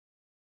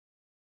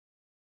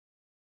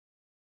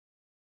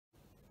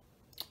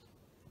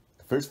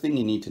First thing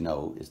you need to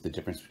know is the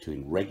difference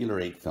between regular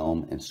 8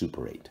 film and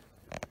Super 8.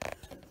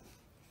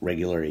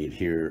 Regular 8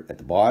 here at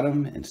the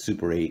bottom and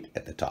Super 8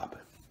 at the top.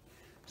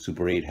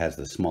 Super 8 has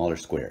the smaller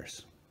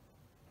squares.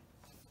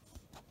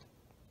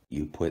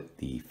 You put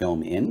the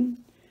film in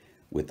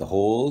with the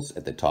holes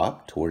at the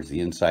top towards the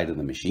inside of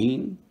the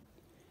machine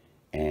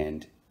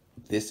and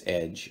this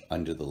edge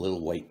under the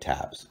little white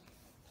tabs.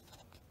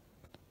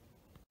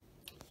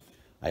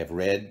 I have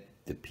read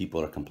that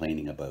people are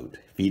complaining about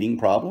feeding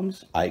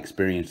problems. I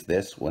experienced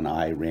this when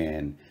I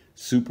ran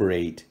Super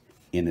 8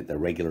 in at the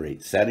regular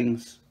 8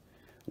 settings.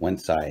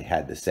 Once I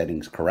had the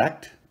settings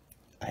correct,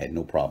 I had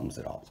no problems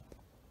at all.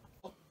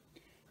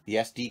 The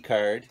SD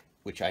card,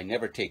 which I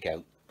never take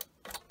out,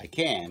 I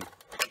can.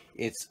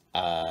 It's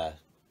a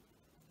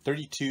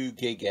 32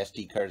 gig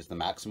SD card is the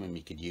maximum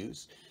you could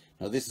use.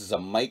 Now this is a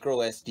micro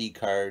SD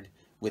card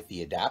with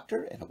the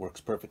adapter and it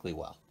works perfectly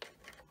well.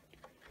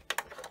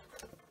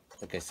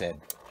 Like I said,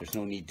 there's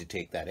no need to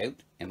take that out.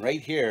 And right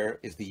here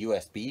is the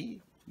USB.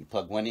 You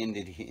plug one end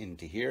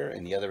into here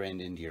and the other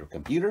end into your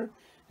computer,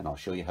 and I'll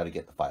show you how to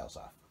get the files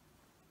off.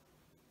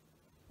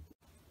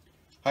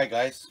 Hi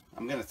guys,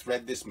 I'm going to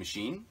thread this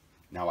machine.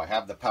 Now I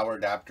have the power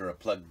adapter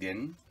plugged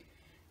in.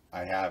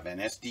 I have an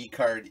SD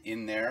card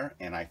in there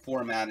and I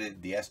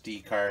formatted the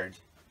SD card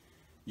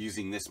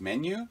using this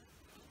menu.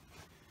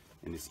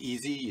 And it's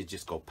easy, you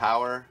just go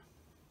power.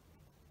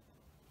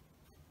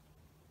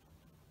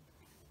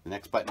 The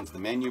next button is the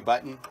menu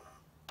button.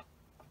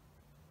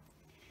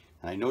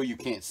 And I know you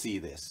can't see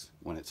this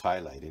when it's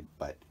highlighted,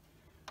 but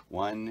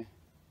 1,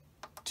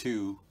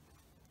 2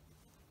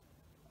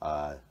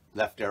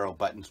 left arrow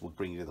buttons will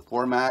bring you to the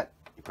format.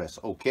 You press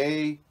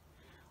OK.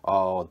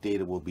 All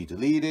data will be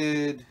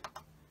deleted.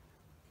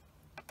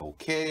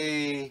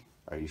 OK.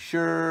 Are you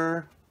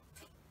sure?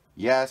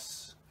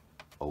 Yes.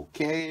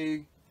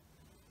 OK.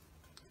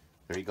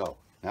 There you go.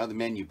 Now the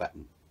menu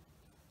button.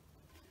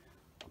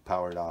 I'll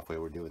power it off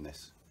while we're doing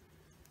this.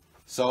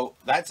 So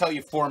that's how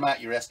you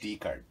format your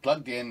SD card.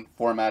 Plugged in,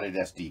 formatted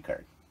SD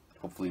card.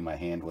 Hopefully my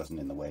hand wasn't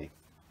in the way.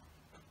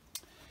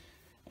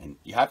 And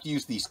you have to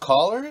use these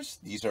collars.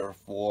 These are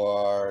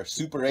for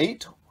Super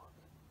 8.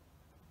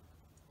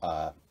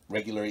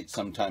 Regular 8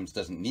 sometimes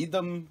doesn't need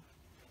them.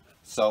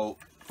 So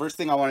first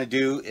thing I want to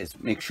do is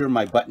make sure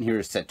my button here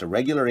is set to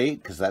regular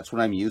 8 because that's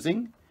what I'm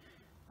using.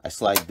 I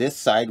slide this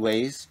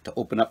sideways to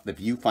open up the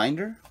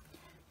viewfinder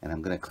and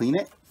I'm going to clean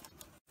it.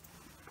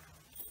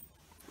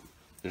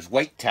 There's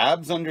white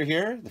tabs under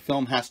here. The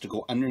film has to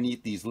go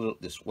underneath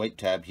this white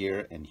tab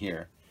here, and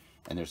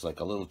there's like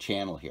a little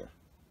channel here.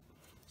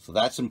 So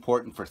that's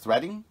important for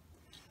threading.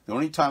 The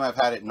only time I've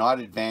had it not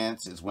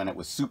advance is when it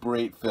was Super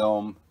 8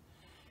 film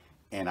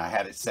and I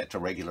had it set to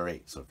regular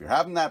 8. So if you're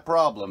having that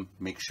problem,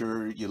 make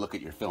sure you look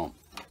at your film.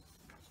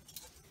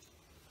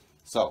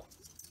 So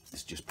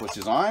this just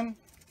pushes on.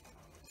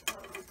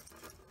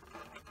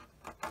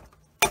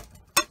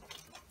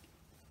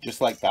 Just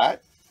like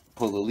that.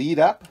 Pull the lead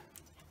up.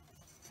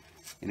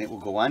 And it will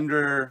go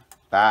under,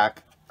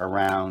 back,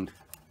 around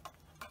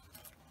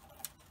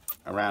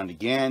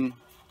again,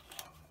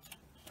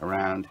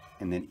 around,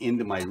 and then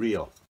into my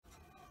reel.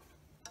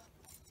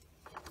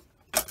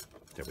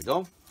 There we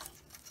go.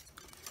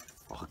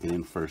 I'll hook it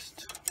in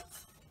first.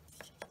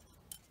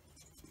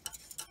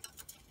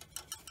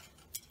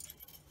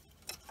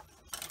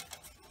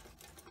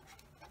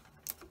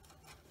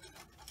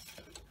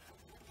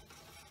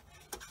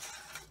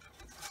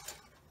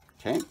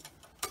 Okay,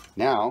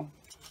 now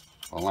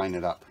I'll line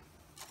it up.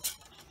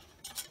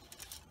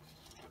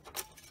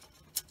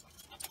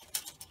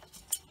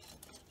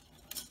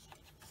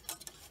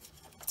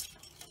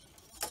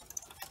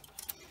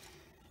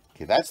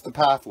 Okay, that's the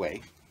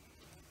pathway.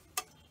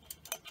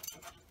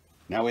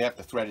 Now we have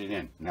to thread it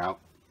in. Now,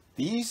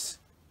 these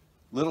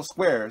little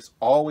squares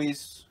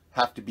always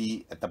have to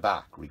be at the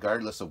back,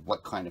 regardless of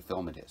what kind of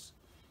film it is.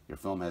 Your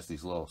film has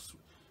these little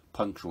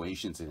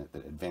punctuations in it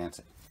that advance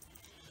it.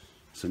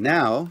 So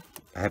now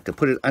I have to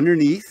put it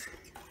underneath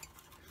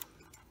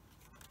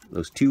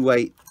those two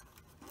white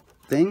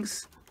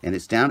things, and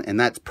it's down, and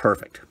that's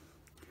perfect.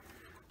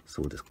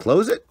 So we'll just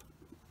close it.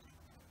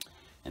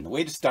 And the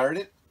way to start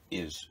it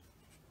is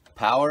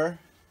power,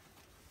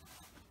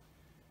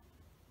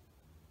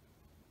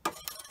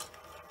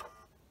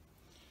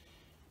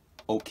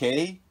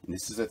 OK, and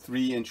this is a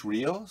 3-inch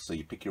reel, so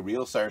you pick your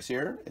reel size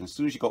here, and as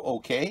soon as you go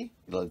OK,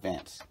 it'll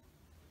advance.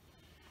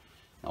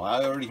 Now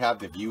I already have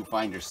the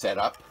viewfinder set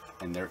up,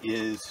 and there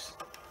is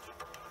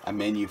a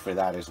menu for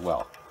that as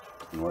well.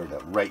 In order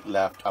to right,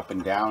 left, up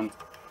and down,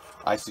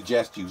 I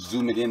suggest you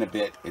zoom it in a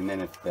bit, and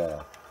then if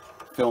the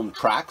film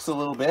tracks a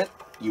little bit,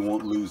 you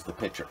won't lose the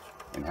picture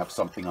and have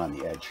something on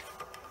the edge.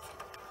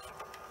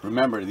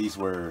 Remember, these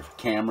were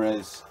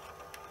cameras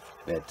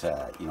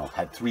that you know,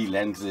 had 3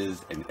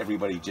 lenses, and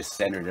everybody just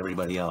centered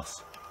everybody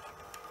else.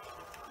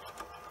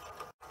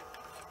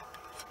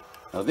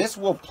 Now this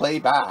will play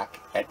back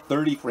at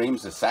 30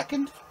 frames a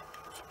second,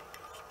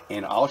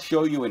 and I'll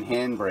show you in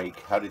Handbrake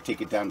how to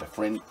take it down to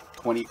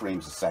 20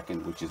 frames a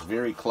second, which is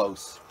very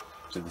close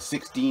to the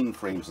 16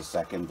 frames a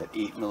second that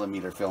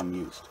 8mm film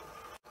used.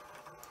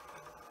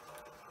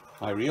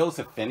 My reels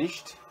have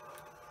finished.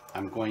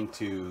 I'm going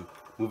to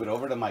move it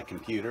over to my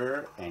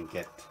computer and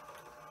get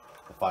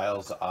the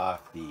files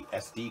off the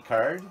SD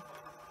card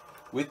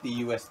with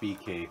the USB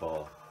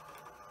cable.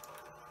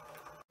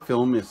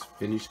 Film is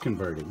finished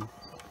converting.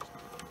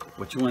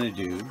 What you want to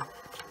do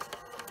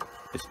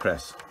is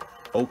press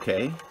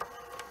OK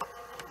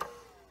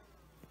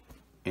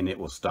and it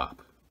will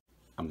stop.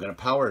 I'm going to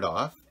power it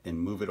off and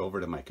move it over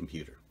to my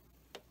computer.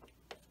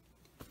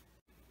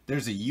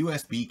 There's a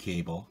USB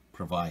cable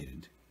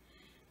provided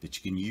that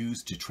you can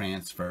use to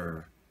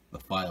transfer the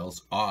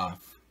files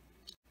off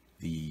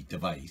the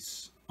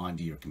device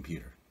onto your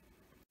computer.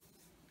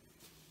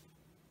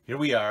 Here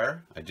we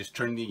are. I just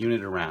turned the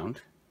unit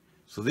around.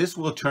 So this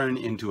will turn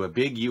into a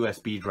big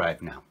USB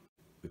drive now.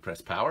 We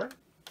press power.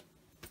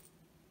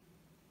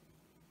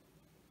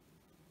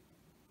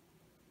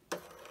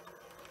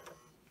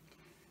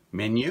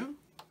 Menu.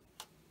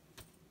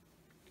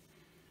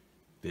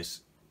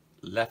 This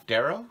left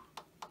arrow.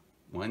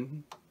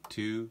 1,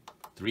 2,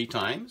 3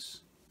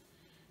 times.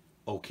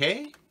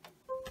 OK.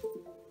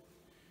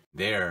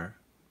 There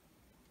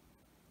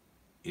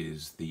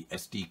is the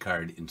SD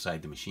card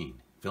inside the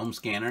machine. Film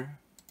scanner,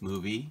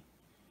 movie,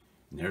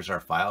 and there's our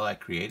file I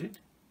created.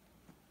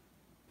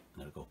 I'm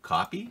going to go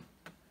copy,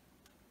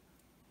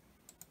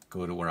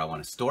 go to where I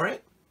want to store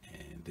it,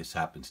 and this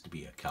happens to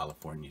be a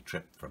California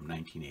trip from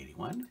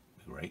 1981.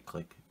 We right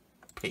click,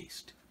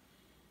 paste.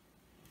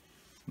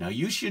 Now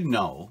you should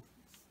know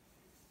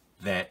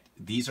that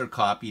these are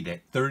copied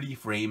at 30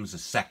 frames a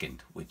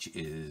second, which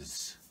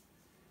is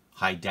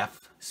high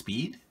def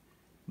speed.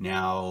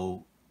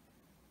 Now,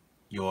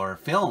 your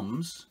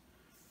films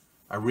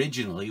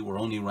originally were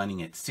only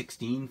running at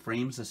 16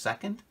 frames a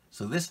second,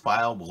 so this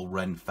file will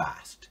run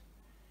fast.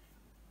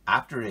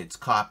 After it's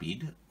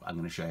copied, I'm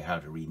going to show you how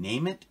to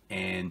rename it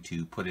and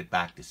to put it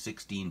back to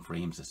 16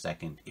 frames a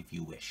second if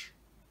you wish.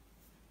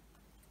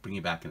 Bring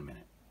you back in a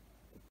minute.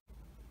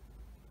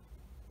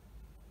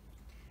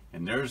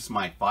 And there's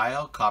my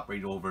file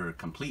copied over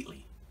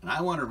completely. And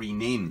I want to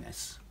rename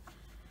this.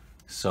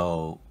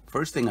 So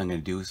first thing I'm going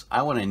to do is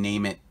I want to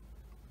name it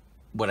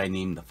what I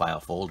named the file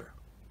folder.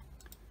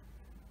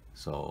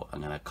 So I'm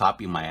going to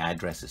copy my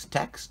address as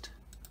text.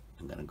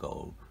 I'm going to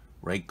go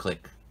right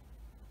click,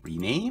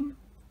 rename.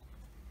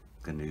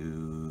 I'm going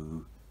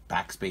to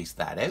backspace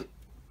that out.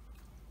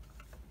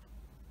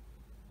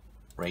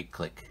 Right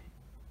click,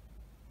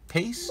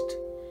 paste.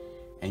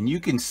 And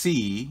you can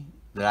see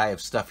that I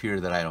have stuff here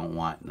that I don't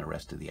want in the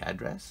rest of the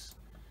address.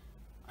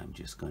 I'm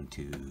just going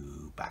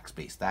to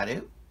backspace that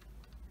out.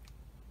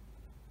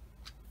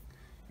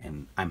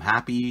 And I'm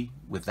happy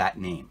with that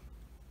name.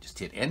 Just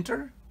hit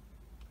enter.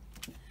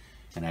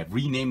 And I've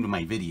renamed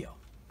my video.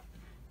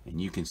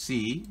 And you can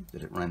see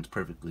that it runs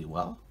perfectly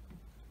well.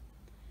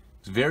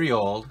 It's very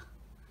old.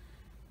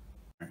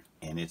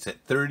 And it's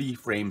at 30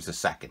 frames a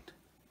second.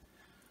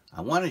 I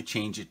want to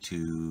change it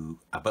to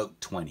about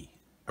 20.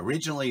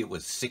 Originally it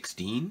was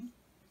 16.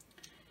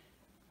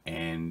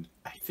 And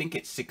I think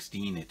at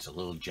 16 it's a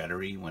little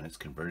jittery when it's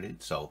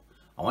converted. So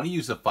I want to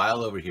use a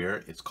file over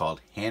here. It's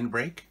called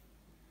Handbrake.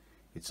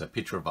 It's a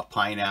picture of a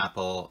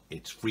pineapple.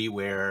 It's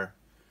freeware.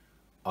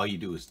 All you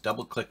do is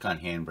double click on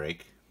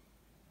Handbrake.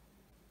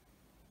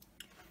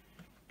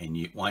 And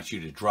it wants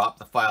you to drop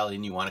the file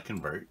in you want to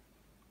convert.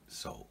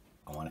 So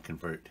I want to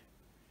convert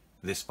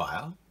this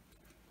file.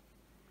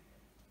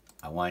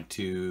 I want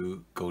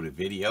to go to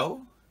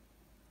video.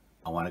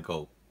 I want to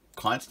go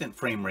constant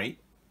frame rate.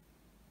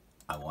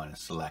 I want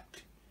to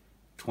select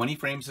 20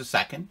 frames a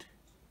second.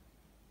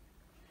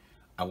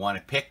 I want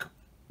to pick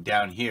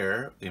down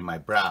here in my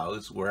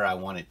browse where I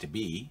want it to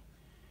be.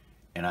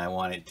 And I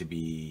want it to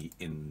be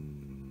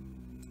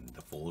in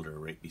the folder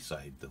right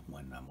beside the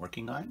one I'm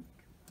working on,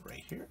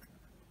 right here.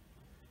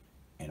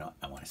 And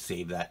I want to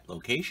save that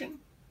location.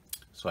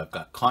 So I've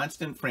got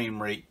constant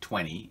frame rate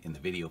 20 in the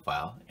video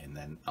file, and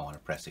then I want to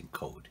press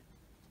encode.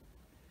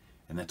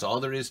 And that's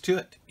all there is to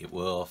it. It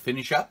will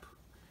finish up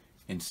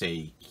and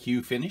say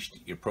Q finished.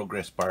 Your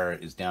progress bar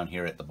is down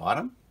here at the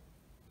bottom.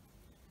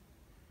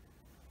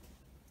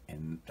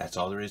 And that's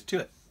all there is to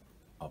it.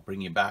 I'll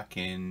bring you back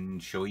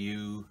and show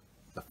you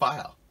the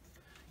file.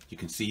 You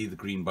can see the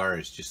green bar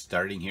is just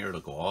starting here.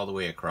 It'll go all the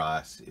way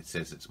across. It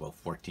says it's about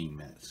 14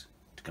 minutes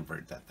to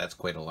convert that. That's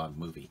quite a long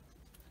movie.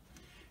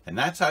 And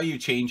that's how you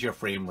change your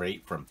frame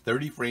rate from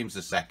 30 frames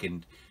a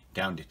second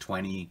down to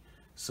 20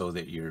 so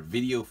that your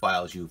video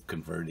files you've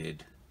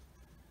converted,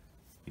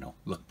 you know,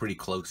 look pretty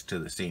close to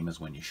the same as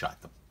when you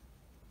shot them.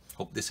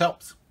 Hope this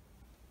helps.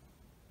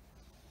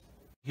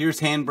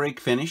 Here's Handbrake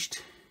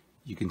finished.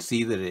 You can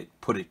see that it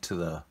put it to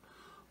the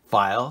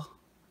file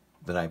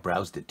that I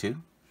browsed it to,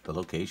 the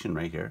location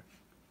right here.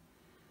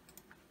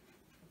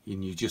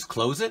 And you just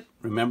close it.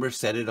 Remember,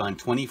 set it on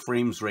 20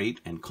 frames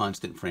rate and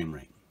constant frame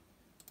rate.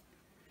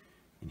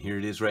 And here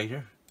it is right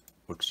here.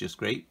 Works just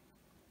great.